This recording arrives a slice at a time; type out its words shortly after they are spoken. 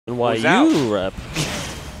NYU rep.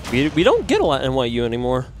 We don't get a lot NYU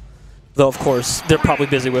anymore. Though, of course, they're probably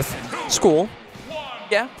busy with school.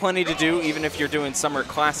 Yeah, plenty to do, even if you're doing summer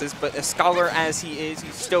classes. But a scholar as he is,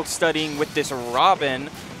 he's still studying with this Robin,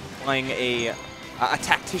 playing a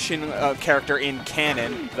tactician character in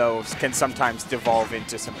canon, though can sometimes devolve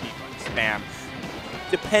into some spam,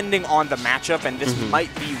 depending on the matchup. And this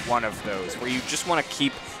might be one of those, where you just want to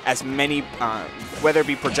keep as many, whether it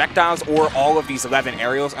be projectiles or all of these 11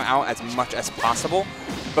 aerials out as much as possible.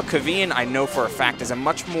 But QueVeen, I know for a fact, is a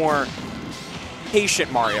much more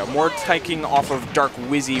patient Mario, more taking off of Dark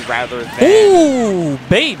Wizzy rather than... Ooh,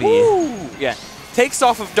 baby! Ooh, yeah, takes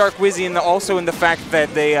off of Dark Wizzy, and also in the fact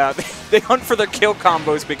that they they hunt for their kill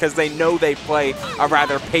combos because they know they play a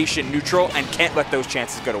rather patient neutral and can't let those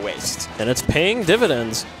chances go to waste. And it's paying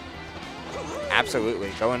dividends. Absolutely.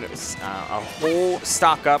 Going a whole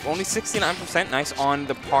stock up, only 69%. Nice on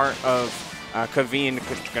the part of QueVeen.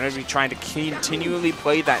 Going to be trying to continually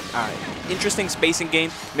play that interesting spacing game,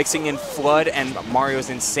 mixing in Flood and Mario's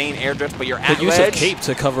insane air drift, but you're at the use ledge. Of cape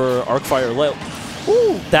to cover Arcfire Lit.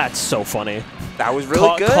 Ooh, that's so funny. That was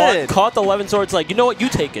really good. Caught the 11 swords like, you know what, you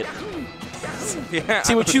take it. Yeah.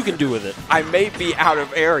 See what you can do with it. I may be out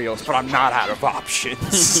of aerials, but I'm not out of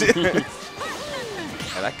options.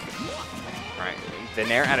 Right, the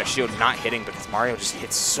Nair out of shield not hitting because Mario just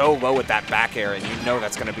hits so low with that back air, and you know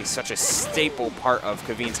that's going to be such a staple part of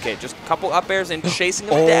QueVeen's kit. Just a couple up airs and chasing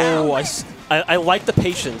him down. I like the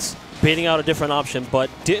patience, baiting out a different option, but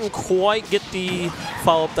didn't quite get the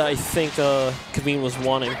follow-up that I think QueVeen was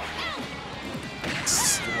wanting.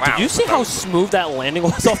 Wow. Did you see how smooth that landing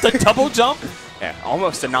was off the double jump? Yeah,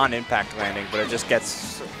 almost a non-impact landing, but it just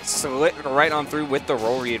gets slit right on through with the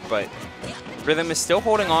roll read. But Rhythm is still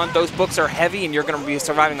holding on. Those books are heavy, and you're going to be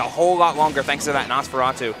surviving a whole lot longer thanks to that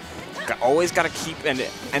Nosferatu. Always got to keep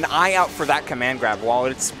an eye out for that command grab. While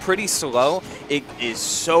it's pretty slow, it is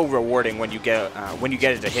so rewarding when you get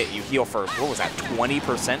it to hit. You heal for, what was that,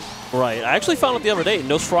 20%? Right. I actually found out the other day,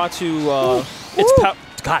 Nosferatu,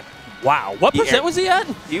 God. Wow, what percent was he at?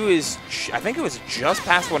 He was, I think it was just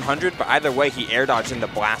past 100, but either way, he air dodged in the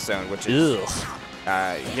blast zone, which is,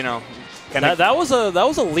 you know, that was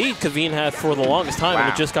a lead QueVeen had for the longest time,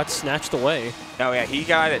 and it just got snatched away. Oh yeah, he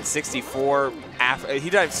got at 64. He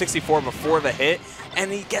died at 64 before the hit,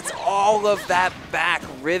 and he gets all of that back.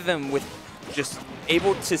 Rhythm with just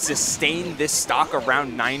able to sustain this stock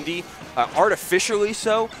around 90, artificially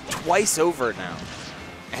so, twice over now,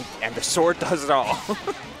 and the sword does it all.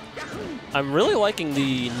 I'm really liking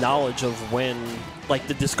the knowledge of when, like,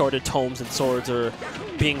 the discarded tomes and swords are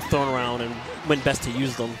being thrown around and when best to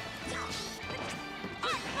use them.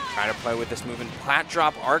 Trying to play with this move, and Plat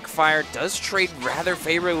Drop Arcfire does trade rather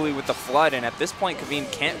favorably with the Flood, and at this point, QueVeen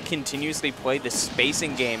can't continuously play the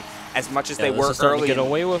spacing game as much as they were early. Get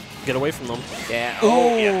away from them. Yeah.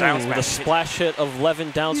 Oh, yeah, down smash. The splash hit of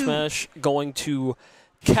Levin down smash going to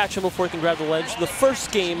catch him before he can grab the ledge. The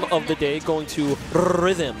first game of the day going to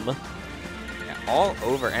Rhythm. Yeah, all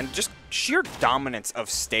over, and just sheer dominance of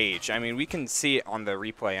stage. I mean, we can see it on the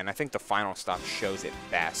replay, and I think the final stop shows it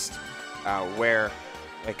best, where,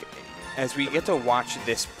 like, as we get to watch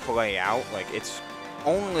this play out, like, it's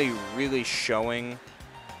only really showing.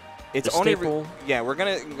 It's only yeah, we're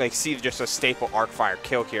gonna like see just a staple Arcfire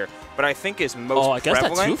kill here, but I think is most prevalent. I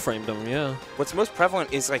guess that two-framed him, yeah. What's most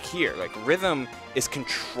prevalent is like here, like Rhythm is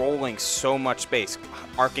controlling so much space,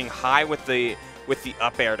 arcing high with the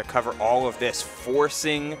up air to cover all of this,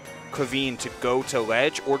 forcing QueVeen to go to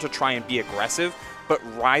ledge or to try and be aggressive. But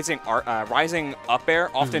rising up air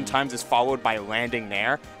oftentimes is followed by landing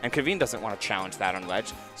Nair, and QueVeen doesn't want to challenge that on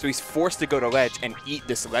ledge, so he's forced to go to ledge and eat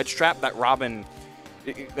this ledge trap that Robin,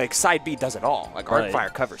 like, side B does it all. Like,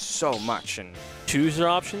 Arcfire covers so much. And choose your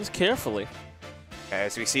options carefully.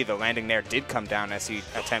 As we see, the landing Nair did come down as he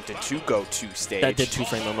attempted to go to stage. That did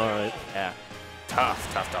two-frame him, all right. Yeah.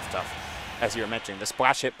 Tough. As you were mentioning, the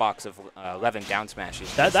splash hitbox of 11 down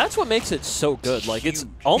smashes. That's what makes it so good. Like, it's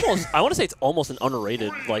almost, I want to say it's almost an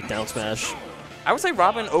underrated, like, down smash. I would say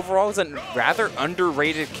Robin overall is a rather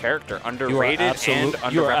underrated character. Underrated and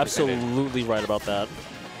underrepresented. You are absolutely right about that.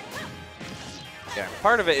 Yeah,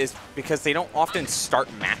 part of it is because they don't often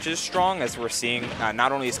start matches strong, as we're seeing.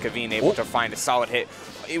 Not only is QueVeen able to find a solid hit,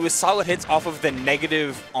 it was solid hits off of the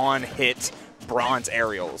negative on-hit bronze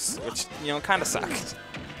aerials, which, you know, kind of sucks.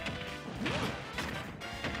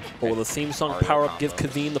 Oh, the theme song power-up give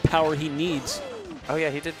QueVeen the power he needs. Oh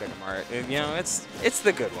yeah, he did pick a Mario. You know, it's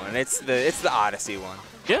the good one. It's the Odyssey one.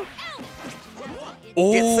 Yeah.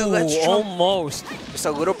 Oh, almost. Just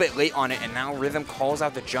a little bit late on it, and now Rhythm calls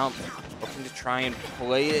out the jump. Looking to try and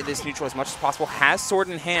play this neutral as much as possible. Has sword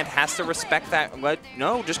in hand, has to respect that.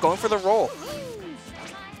 No, just going for the roll.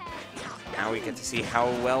 Now we get to see how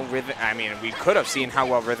well Rhythm, I mean, we could have seen how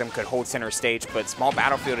well Rhythm could hold center stage, but Small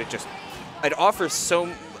Battlefield, it offers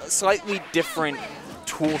so slightly different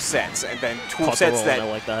tool sets, and then tool sets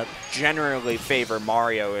that generally favor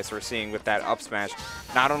Mario, as we're seeing with that up smash.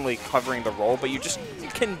 Not only covering the roll, but you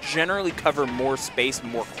can generally cover more space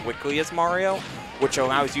more quickly as Mario, which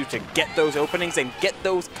allows you to get those openings and get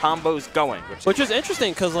those combos going. Which is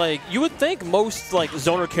interesting, because like you would think most like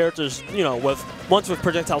zoner characters, you know, once with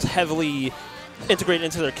projectiles heavily integrated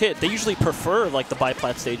into their kit, they usually prefer like the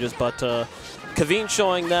biplat stages. But QueVeen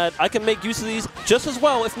showing that I can make use of these just as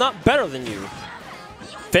well, if not better than you.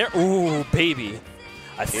 Fair. Ooh, baby.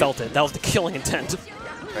 I felt it. That was the killing intent.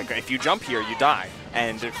 Like, if you jump here, you die.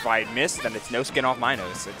 And if I miss, then it's no skin off my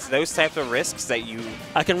nose. It's those types of risks that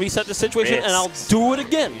I can reset the situation and I'll do it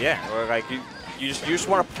again. Yeah, or like you just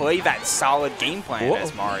want to play that solid game plan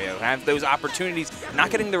as Mario. Have those opportunities, not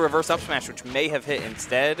getting the reverse up smash, which may have hit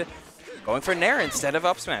instead. Going for Nair instead of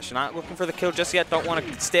up smash. Not looking for the kill just yet. Don't want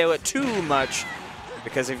to stale it too much,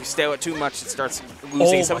 because if you stale it too much, it starts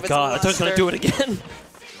losing some of its. Oh my god, I thought I was going to do it again.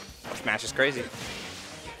 Up smash is crazy.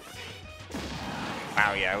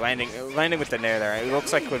 Wow, yeah, landing with the Nair there. It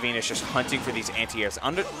looks like QueVeen is just hunting for these anti-airs.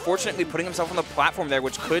 Unfortunately, putting himself on the platform there,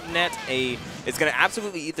 which could net it's going to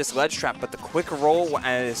absolutely eat this ledge trap, but the quick roll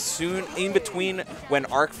as soon in between when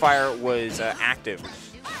Arc Fire was active.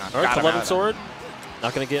 All right, 11 sword.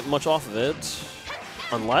 Not going to get much off of it.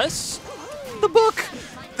 Unless the book.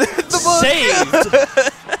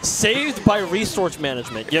 Saved. Saved by resource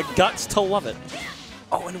management. You guts to love it.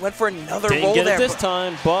 Oh, and went for another roll there. Didn't get it this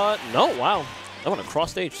time, but no, wow. I want to cross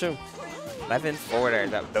stage too. 11 forward air.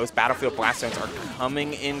 Those Battlefield Blast Zones are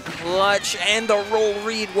coming in clutch, and the roll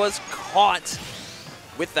read was caught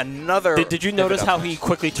with another. Did you notice how he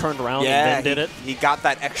quickly turned around and then did it? He got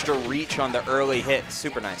that extra reach on the early hit.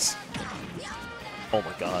 Super nice. Oh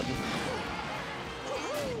my god.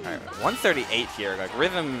 All right, 138 here. Like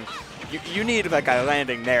Rhythm, you need like a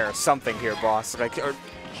landing there or something here, boss. Like or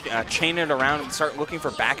chain it around and start looking for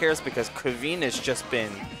back airs, because QueVeen has just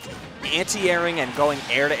been anti-airing and going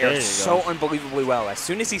air to air so unbelievably well. As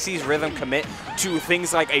soon as he sees Rhythm commit to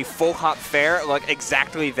things like a full hop fair, like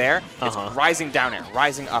exactly there, it's rising down air,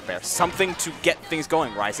 rising up air, something to get things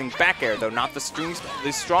going. Rising back air, though not the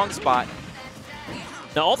strong spot.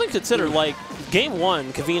 Now, all things considered, like game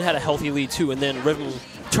one, QueVeen had a healthy lead too, and then Rhythm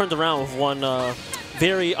turned around with one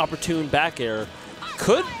very opportune back air.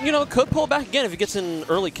 Could pull back again if he gets an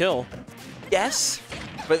early kill. Yes.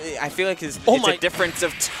 But I feel like it's a difference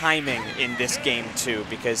of timing in this game, too,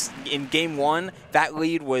 because in game one, that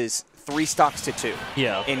lead was 3 stocks to 2.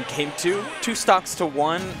 Yeah. In game two, 2 stocks to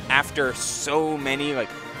 1 after so many like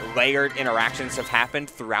layered interactions have happened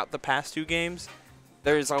throughout the past 2 games.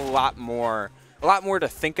 There's a lot more to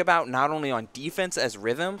think about, not only on defense as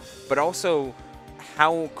Rhythm, but also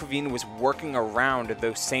how QueVeen was working around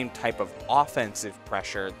those same type of offensive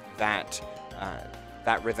pressure that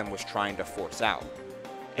that Rhythm was trying to force out.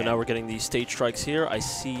 So now we're getting these stage strikes here. I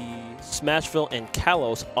see Smashville and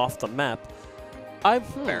Kalos off the map.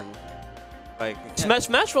 Fair. Like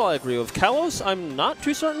Smashville, I agree with. Kalos, I'm not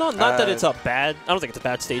too certain on. Not that it's a bad. I don't think it's a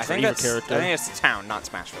bad stage for either character. I think it's Town, not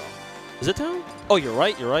Smashville. Is it Town? Oh, you're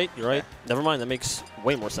right. Yeah. Never mind. That makes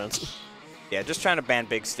way more sense. Yeah, just trying to ban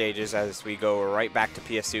big stages as we go right back to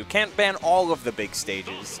PS2. Can't ban all of the big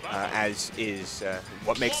stages, as is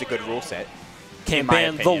what makes a good rule set. Can't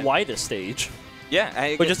ban the widest stage.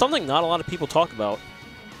 Yeah, which is something not a lot of people talk about.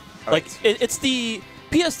 Like, it's the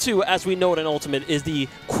PS2, as we know it in Ultimate, is the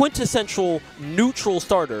quintessential neutral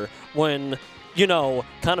starter when,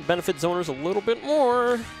 kind of benefits zoners a little bit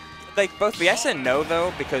more. Like, both yes and no,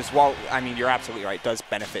 though, because while, I mean, you're absolutely right, it does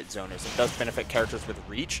benefit zoners. It does benefit characters with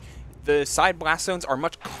reach. The side blast zones are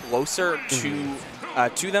much closer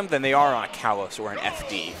to them than they are on a Kalos or an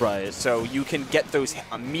FD. Right. So you can get those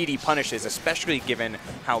meaty punishes, especially given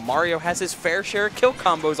how Mario has his fair share of kill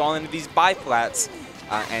combos all into these biplats,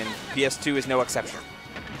 and PS2 is no exception.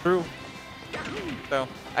 True. So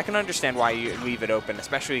I can understand why you leave it open,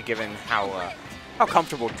 especially given how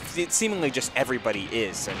comfortable seemingly just everybody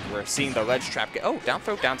is. And we're seeing the ledge trap get, down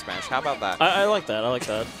throw, down smash. How about that? I like that. I like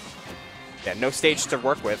that. Yeah, no stage to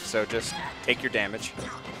work with, so just take your damage.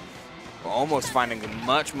 We're almost finding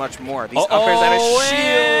much, much more. These up airs out of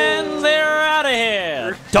shield. And they're out of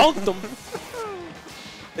here. Dunked them.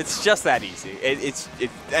 It's just that easy.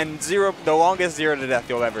 And the longest 0 to death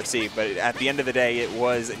you'll ever see. But at the end of the day, it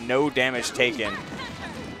was no damage taken.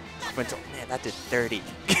 Man, that did 30.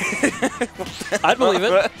 I'd believe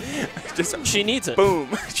it. Just She needs it. boom.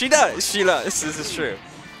 She does. She does. This is true.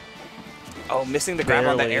 Oh, missing the grab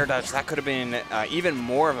on that air dodge. That could have been even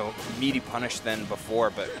more of a meaty punish than before,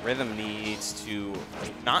 but Rhythm needs to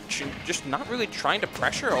just not really trying to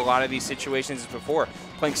pressure a lot of these situations as before.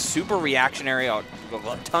 Playing super reactionary, a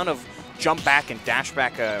ton of jump back and dash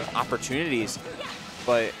back opportunities.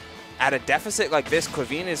 But at a deficit like this,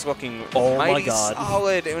 QueVeen is looking mighty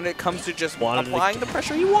solid when it comes to just applying the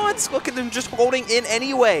pressure he wants. Look at them just holding in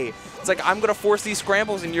anyway. It's like, I'm going to force these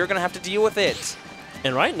scrambles, and you're going to have to deal with it.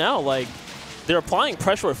 And right now, like, they're applying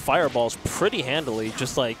pressure with fireballs pretty handily.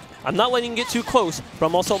 Just like, I'm not letting you get too close, but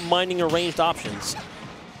I'm also minding your ranged options.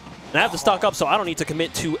 And I have to stock up, so I don't need to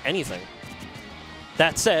commit to anything.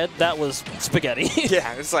 That said, that was spaghetti.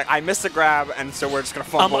 Yeah, it's like, I missed the grab, and so we're just going to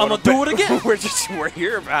fumble. I'm going to do it again. we're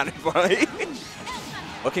here about it, buddy.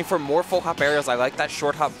 Looking for more full hop aerials. I like that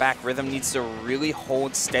short hop back. Rhythm needs to really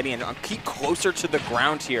hold steady and keep closer to the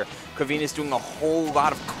ground here. QueVeen is doing a whole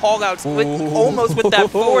lot of call-outs, almost with that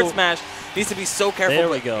forward smash. Needs to be so careful. There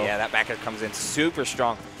we go. Yeah, that back air comes in super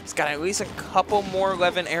strong. He's got at least a couple more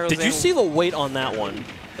 11 arrows. Did you see the weight on that one?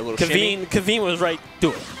 A little shimmy. QueVeen was right.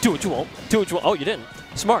 Do it. Do what you won't. Do what you won't. Oh, you didn't.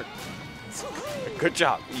 Smart. Good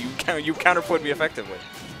job. You counterplayed me effectively.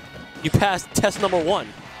 You passed test number 1.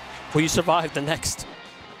 Will you survive the next?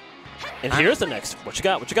 And here's the next. What you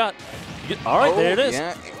got? What you got? All right, there it is.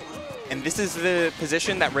 Yeah. And this is the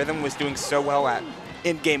position that Rhythm was doing so well at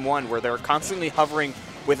in Game 1, where they're constantly hovering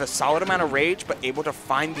with a solid amount of rage, but able to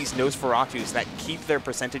find these Nosferatus that keep their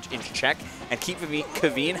percentage in check and keep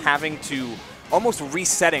QueVeen having to almost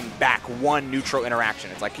resetting back one neutral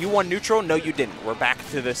interaction. It's like, you won neutral? No, you didn't. We're back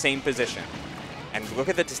to the same position. And look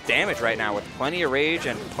at this damage right now with plenty of rage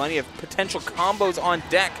and plenty of potential combos on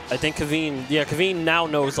deck. I think QueVeen now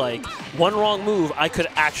knows, like, one wrong move, I could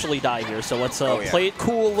actually die here. So let's play it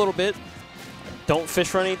cool a little bit. Don't fish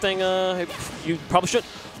for anything you probably should.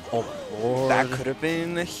 Oh, my Lord. That could have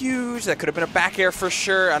been huge. That could have been a back air for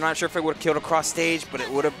sure. I'm not sure if it would have killed across stage, but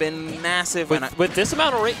it would have been massive. With this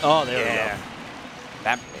amount of rage. Oh, there we go.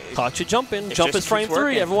 That caught you jumping. Jump is frame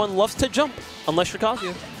 3. Everyone loves to jump, unless you're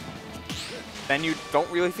Kazuya. Then you don't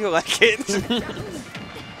really feel like it.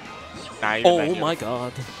 Oh my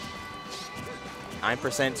God.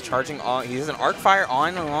 9% charging on. He has an arc fire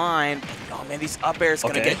on the line. Oh man, these up airs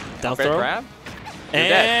gonna get down up air throw. grab.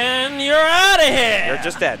 And you're out of here. You're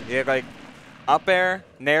just dead. You're like up air,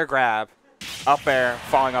 nair grab, up air,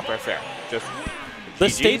 falling up air fair. Just the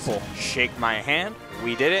GG's, staple. Shake my hand.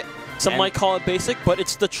 We did it. Some might call it basic, but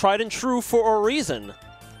it's the tried and true for a reason.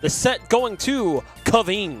 The set going to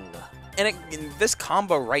QueVeen. And this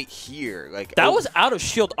combo right here, like that was out of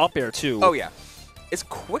shield up air too. Oh yeah, it's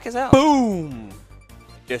quick as hell. Boom.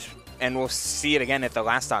 And we'll see it again at the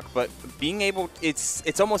last stock. But being able,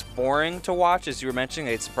 it's almost boring to watch, as you were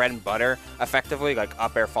mentioning. It's bread and butter, effectively, like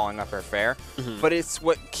up air, falling up air, fair. But it's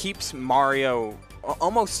what keeps Mario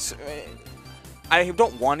almost. I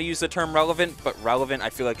don't want to use the term relevant, but relevant I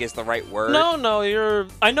feel like is the right word. No,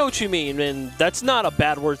 I know what you mean, and that's not a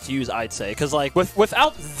bad word to use, I'd say, because like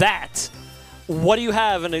without that, what do you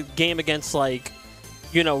have in a game against, like,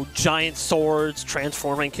 you know, giant swords,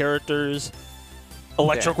 transforming characters,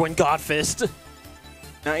 electric wind god fist,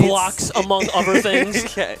 blocks among other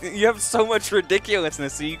things? Yeah, you have so much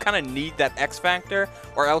ridiculousness, so you kind of need that X factor,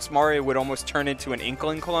 or else Mario would almost turn into an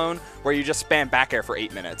Inkling clone where you just spam back air for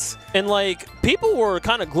 8 minutes. And like, people were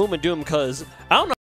kind of gloom and doom because I don't know.